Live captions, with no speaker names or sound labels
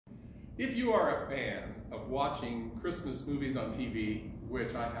If you are a fan of watching Christmas movies on TV,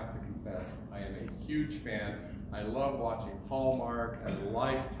 which I have to confess, I am a huge fan. I love watching Hallmark and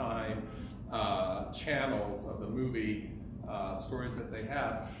Lifetime channels of the movie stories that they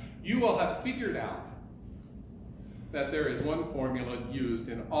have. You will have figured out that there is one formula used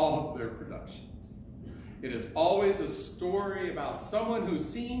in all of their productions. It is always a story about someone who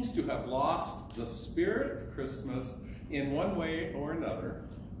seems to have lost the spirit of Christmas in one way or another.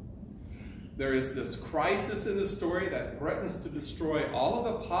 There is this crisis in the story that threatens to destroy all of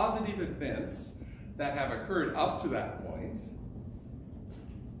the positive events that have occurred up to that point.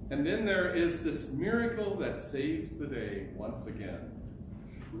 And then there is this miracle that saves the day once again,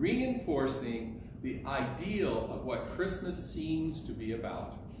 reinforcing the ideal of what Christmas seems to be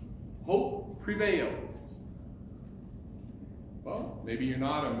about. Hope prevails. Well, maybe you're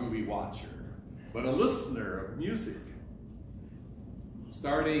not a movie watcher, but a listener of music.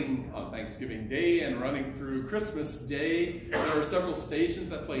 Starting on Thanksgiving Day and running through Christmas Day, there are several stations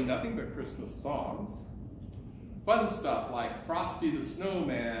that play nothing but Christmas songs. Fun stuff like Frosty the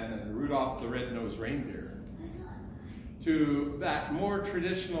Snowman and Rudolph the Red-Nosed Reindeer, to that more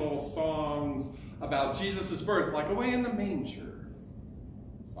traditional songs about Jesus' birth, like Away in the Manger,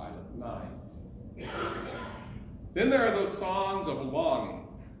 Silent Night. Then there are those songs of longing,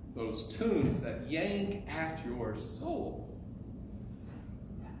 those tunes that yank at your soul.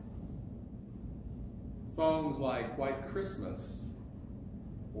 Songs like White Christmas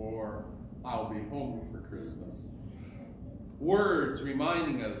or I'll Be Home for Christmas. Words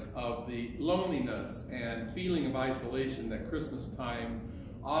reminding us of the loneliness and feeling of isolation that Christmas time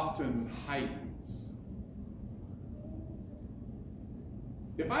often heightens.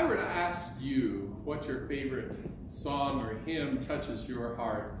 If I were to ask you what your favorite song or hymn touches your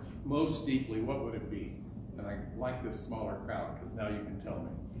heart most deeply, what would it be? And I like this smaller crowd because now you can tell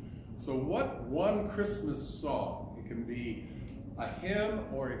me. So what one Christmas song, it can be a hymn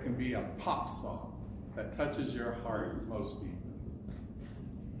or it can be a pop song that touches your heart most deeply?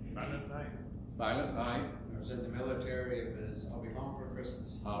 Silent Night. Silent Night. I was in the military, it was I'll Be Home for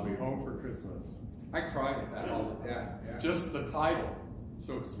Christmas. I'll Be Home for Christmas. I cry at that all the time. Yeah. Just the title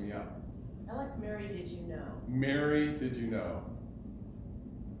chokes me up. I like Mary Did You Know. Mary Did You Know.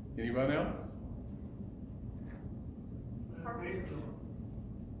 Anyone else?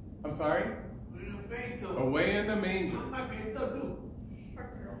 I'm sorry? Away in the Manger.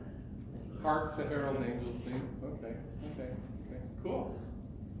 Hark the Herald Angels Sing. Okay. Cool.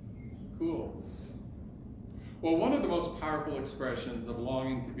 Well, one of the most powerful expressions of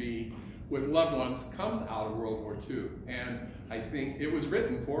longing to be with loved ones comes out of World War II. And I think it was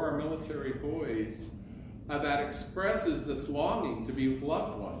written for our military boys that expresses this longing to be with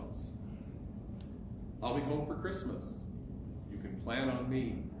loved ones. I'll be home for Christmas. You can plan on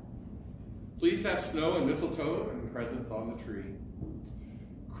me. Please have snow and mistletoe and presents on the tree.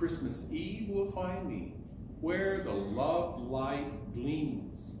 Christmas Eve will find me where the love light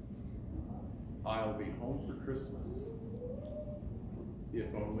gleams. I'll be home for Christmas, if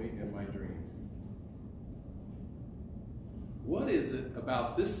only in my dreams. What is it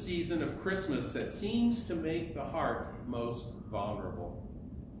about this season of Christmas that seems to make the heart most vulnerable?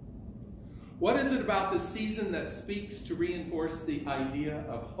 What is it about this season that speaks to reinforce the idea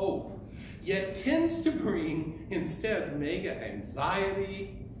of hope, yet tends to bring instead mega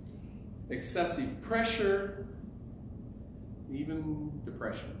anxiety, excessive pressure, even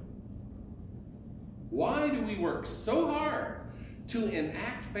depression? Why do we work so hard to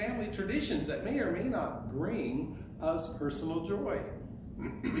enact family traditions that may or may not bring us personal joy?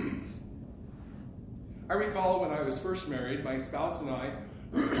 I recall when I was first married, my spouse and I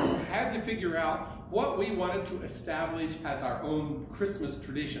had to figure out what we wanted to establish as our own Christmas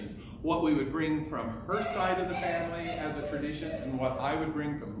traditions, what we would bring from her side of the family as a tradition, and what I would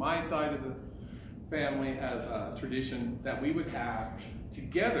bring from my side of the family as a tradition that we would have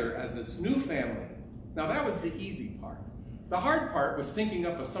together as this new family. Now that was the easy part. The hard part was thinking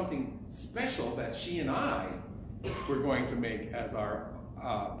up of something special that she and I were going to make as our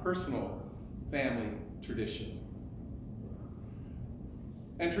personal family tradition.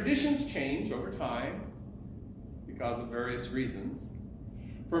 And traditions change over time because of various reasons.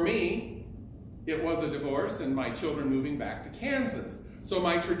 For me, it was a divorce and my children moving back to Kansas. So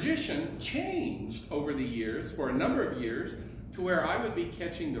my tradition changed over the years, for a number of years, to where I would be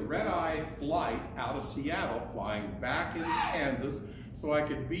catching the red-eye flight out of Seattle, flying back into Kansas, so I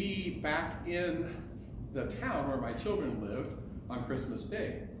could be back in the town where my children lived on Christmas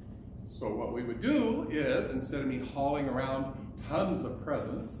Day. So what we would do is, instead of me hauling around tons of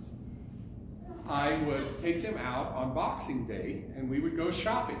presents, I would take them out on Boxing Day and we would go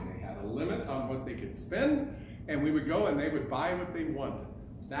shopping. They had a limit on what they could spend, and we would go and they would buy what they wanted.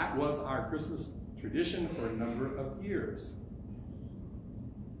 That was our Christmas tradition for a number of years.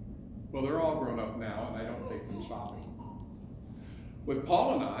 Well, they're all grown up now, and I don't take them shopping. With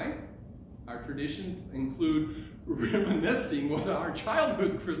Paul and I, our traditions include reminiscing what our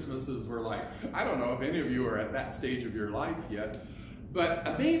childhood Christmases were like. I don't know if any of you are at that stage of your life yet, but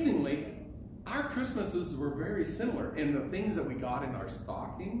amazingly, our Christmases were very similar in the things that we got in our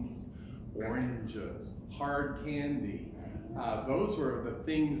stockings. Oranges, hard candy. Those were the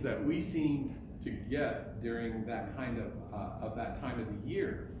things that we seemed to get during that kind of that time of the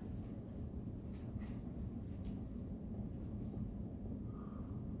year.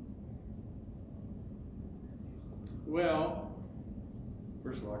 Well,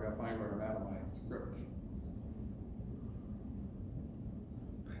 first of all, I gotta find where I'm at on my script.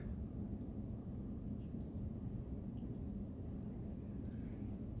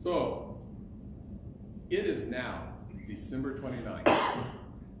 So, it is now December 29th.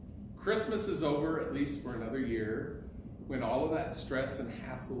 Christmas is over, at least for another year, when all of that stress and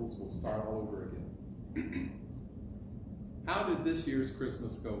hassles will start all over again. How did this year's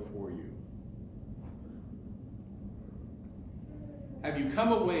Christmas go for you? Have you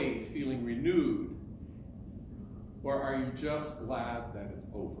come away feeling renewed, or are you just glad that it's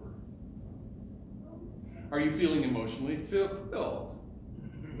over? Are you feeling emotionally fulfilled,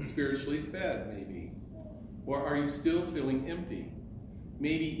 spiritually fed maybe? Or are you still feeling empty,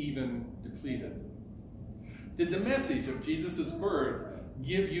 maybe even depleted? Did the message of Jesus' birth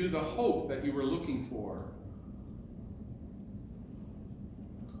give you the hope that you were looking for?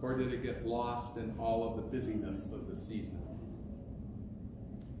 Or did it get lost in all of the busyness of the season?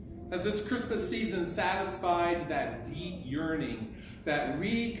 Has this Christmas season satisfied that deep yearning that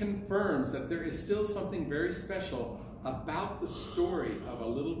reconfirms that there is still something very special about the story of a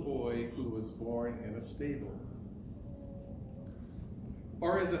little boy who was born in a stable?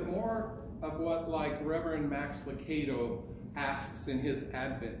 Or is it more of what, like Reverend Max Lucado asks in his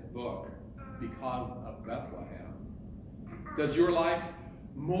Advent book, Because of Bethlehem? Does your life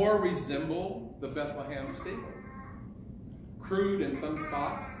more resemble the Bethlehem stable? Crude in some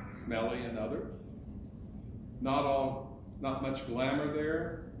spots, smelly in others. Not much glamour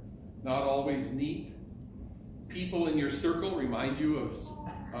there, not always neat. People in your circle remind you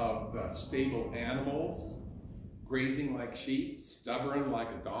of the stable animals, grazing like sheep, stubborn like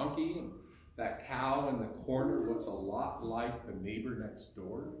a donkey. That cow in the corner looks a lot like the neighbor next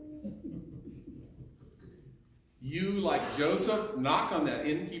door. You, like Joseph, knock on the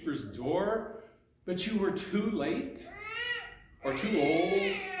innkeeper's door, but you were too late, or too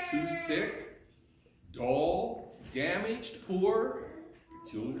old, too sick, dull, damaged, poor,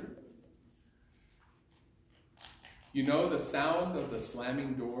 peculiar. You know the sound of the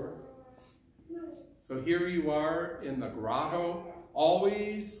slamming door? So here you are in the grotto,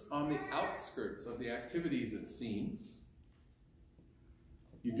 always on the outskirts of the activities, it seems.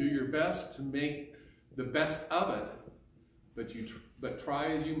 You do your best to make the best of it, but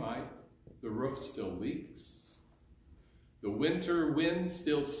try as you might, the roof still leaks. The winter wind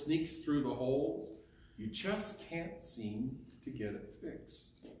still sneaks through the holes. You just can't seem to get it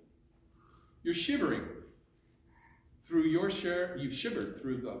fixed. You're shivering through your share. You've shivered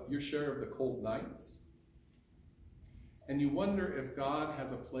through your share of the cold nights. And you wonder if God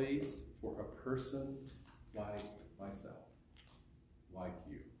has a place for a person like myself, like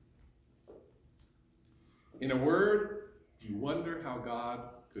you. In a word, do you wonder how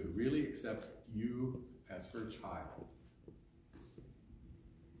God could really accept you as her child?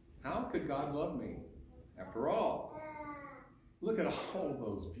 How could God love me? After all, look at all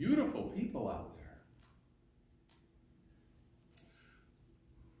those beautiful people out there.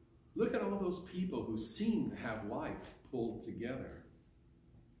 Look at all those people who seem to have life pulled together.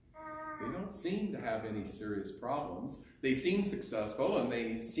 They don't seem to have any serious problems. They seem successful, and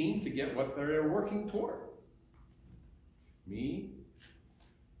they seem to get what they're working toward. Me,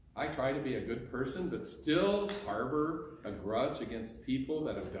 I try to be a good person, but still harbor a grudge against people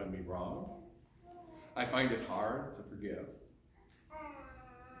that have done me wrong. I find it hard to forgive.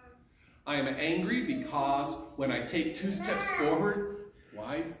 I am angry because when I take 2 steps forward,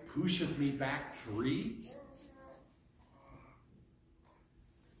 life pushes me back 3.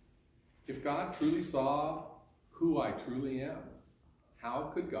 If God truly saw who I truly am,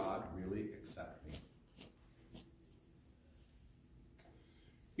 how could God really accept me?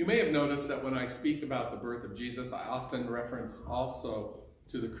 You may have noticed that when I speak about the birth of Jesus, I often reference also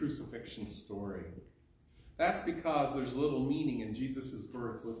to the crucifixion story. That's because there's little meaning in Jesus'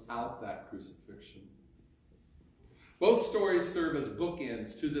 birth without that crucifixion. Both stories serve as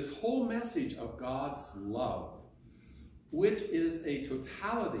bookends to this whole message of God's love, which is a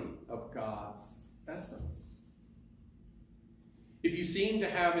totality of God's essence. If you seem to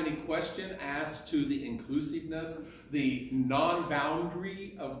have any question as to the inclusiveness, the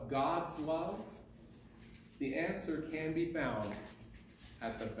non-boundary of God's love, the answer can be found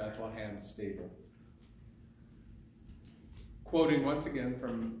at the Bethlehem stable. Quoting once again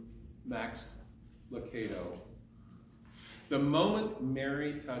from Max Lucado, "The moment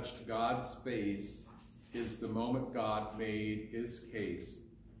Mary touched God's face is the moment God made his case.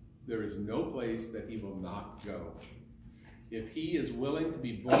 There is no place that he will not go. If he is willing to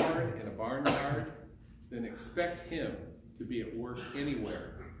be born in a barnyard, then expect him to be at work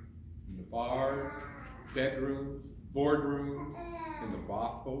anywhere, in the bars, bedrooms, boardrooms, in the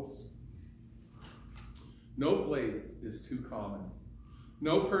brothels. No place is too common.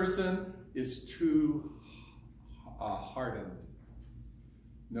 No person is too hardened.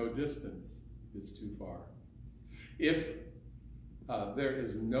 No distance is too far. If there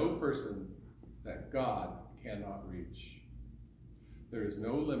is no person that God cannot reach, there is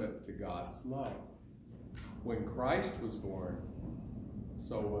no limit to God's love. When Christ was born,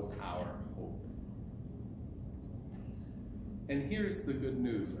 so was our hope." And here's the good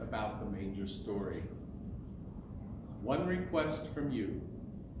news about the manger story. One request from you,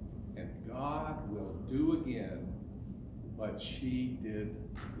 and God will do again what she did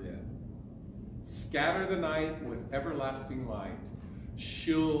then. Scatter the night with everlasting light.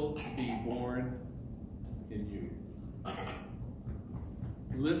 She'll be born in you.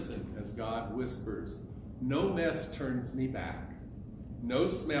 Listen as God whispers, "No mess turns me back. No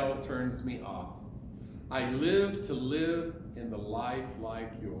smell turns me off. I live to live in the life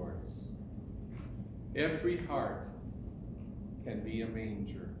like yours." Every heart can be a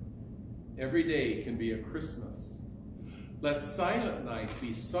manger. Every day can be a Christmas. Let Silent Night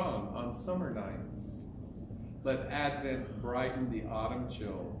be sung on summer nights. Let Advent brighten the autumn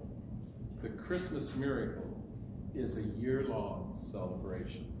chill. The Christmas miracle is a year-long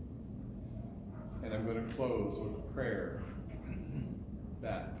celebration. And I'm going to close with a prayer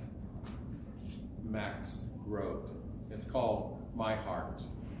that Max wrote. It's called "My Heart."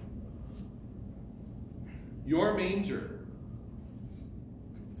 Your manger,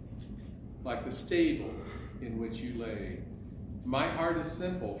 like the stable in which you lay. My heart is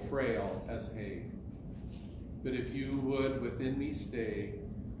simple, frail as hay. But if you would within me stay,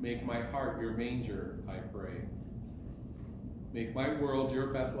 make my heart your manger, I pray. Make my world your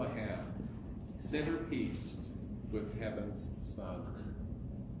Bethlehem, centerpiece with heaven's sun.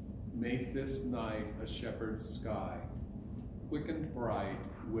 Make this night a shepherd's sky, quickened bright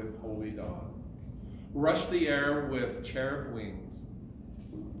with holy dawn. Rush the air with cherub wings,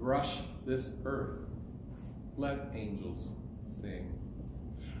 brush this earth, let angels sing.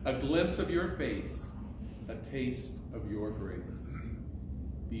 A glimpse of your face, a taste of your grace.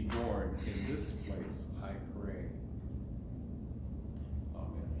 Be born in this place, I pray.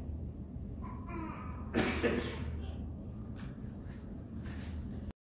 Amen.